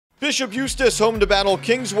Bishop Eustace home to battle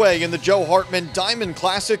Kingsway in the Joe Hartman Diamond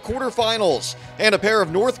Classic quarterfinals, and a pair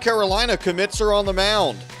of North Carolina commits are on the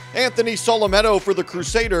mound. Anthony Solometo for the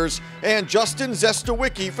Crusaders and Justin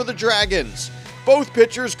Zestawicki for the Dragons. Both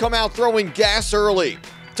pitchers come out throwing gas early.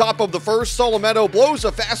 Top of the first, Solometo blows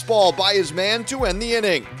a fastball by his man to end the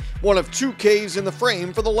inning. One of 2 Ks in the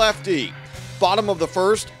frame for the lefty. Bottom of the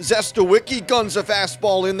first, Zestawicki guns a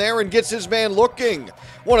fastball in there and gets his man looking.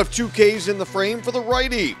 One of 2 Ks in the frame for the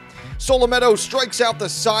righty. Solometo strikes out the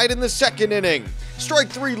side in the second inning. Strike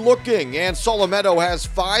 3 looking, and Solometo has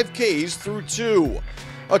 5 Ks through 2.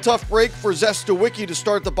 A tough break for Zestawicki to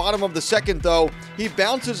start the bottom of the second, though. He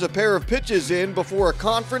bounces a pair of pitches in before a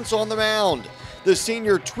conference on the mound. The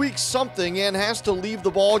senior tweaks something and has to leave the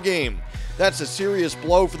ball game. That's a serious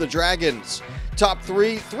blow for the Dragons. Top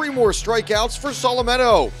 3 more strikeouts for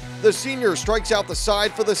Solometo. The senior strikes out the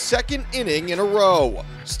side for the second inning in a row.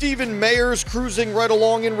 Stephen Mayers cruising right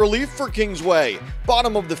along in relief for Kingsway.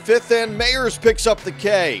 Bottom of the 5th, and Mayers picks up the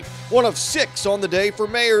K. One of 6 on the day for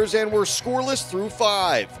Mayers, and we're scoreless through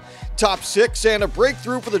 5. Top 6 and a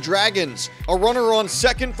breakthrough for the Dragons. A runner on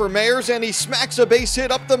second for Mayers, and he smacks a base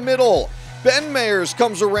hit up the middle. Ben Mayers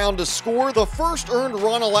comes around to score the first earned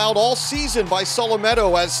run allowed all season by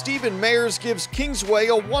Solometo as Stephen Mayers gives Kingsway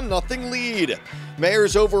a 1-0 lead.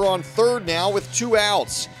 Mayers over on third now with 2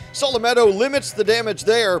 outs. Solometo limits the damage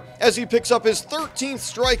there as he picks up his 13th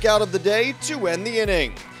strikeout of the day to end the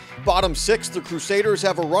inning. Bottom 6, the Crusaders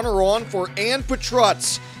have a runner on for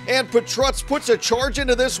Petrutz. And Petrutz puts a charge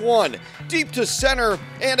into this one. Deep to center,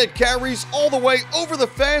 and it carries all the way over the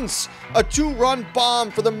fence. A 2-run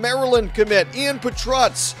bomb for the Maryland commit,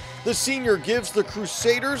 Petrutz. The senior gives the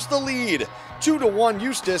Crusaders the lead. 2-1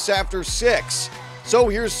 Eustace after 6. So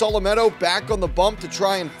here's Solometo back on the bump to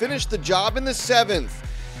try and finish the job in the 7th.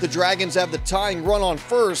 The Dragons have the tying run on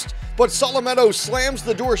first, but Solometo slams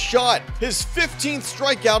the door shut. His 15th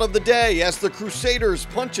strikeout of the day as the Crusaders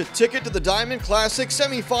punch a ticket to the Diamond Classic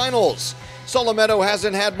semifinals. Solometo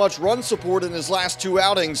hasn't had much run support in his last 2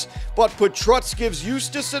 outings, but Petrutz gives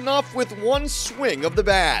Eustace enough with 1 swing of the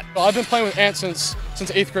bat. I've been playing with Ant since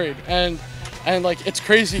 8th grade, and like it's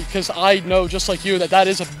crazy because I know just like you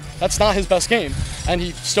that's not his best game, and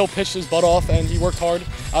he still pitched his butt off and he worked hard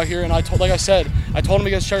out here. And I told him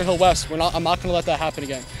against Cherry Hill West, I'm not going to let that happen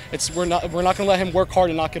again. We're not going to let him work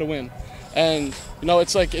hard and not get a win. And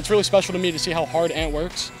it's really special to me to see how hard Ant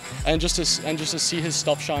works and just to see his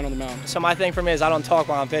stuff shine on the mound. So my thing for me is I don't talk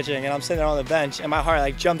while I'm pitching, and I'm sitting there on the bench and my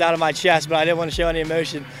heart jumped out of my chest, but I didn't want to show any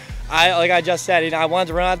emotion. Like I just said, I wanted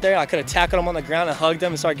to run out there. I could have tackled him on the ground and hugged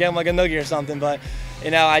him and start getting him like a noogie or something, but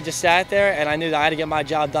I just sat there and I knew that I had to get my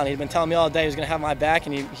job done. He'd been telling me all day he was going to have my back,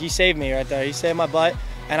 and he saved me right there. He saved my butt,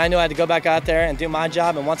 and I knew I had to go back out there and do my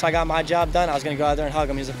job, and once I got my job done, I was going to go out there and hug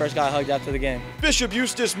him. He's the first guy I hugged after the game. Bishop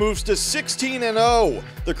Eustace moves to 16-0.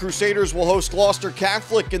 The Crusaders will host Gloucester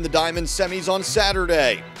Catholic in the Diamond semis on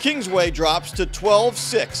Saturday. Kingsway drops to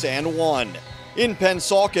 12-6-1. In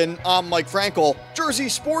Pennsauken, I'm Mike Frankel,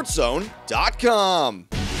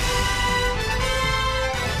 JerseySportsZone.com.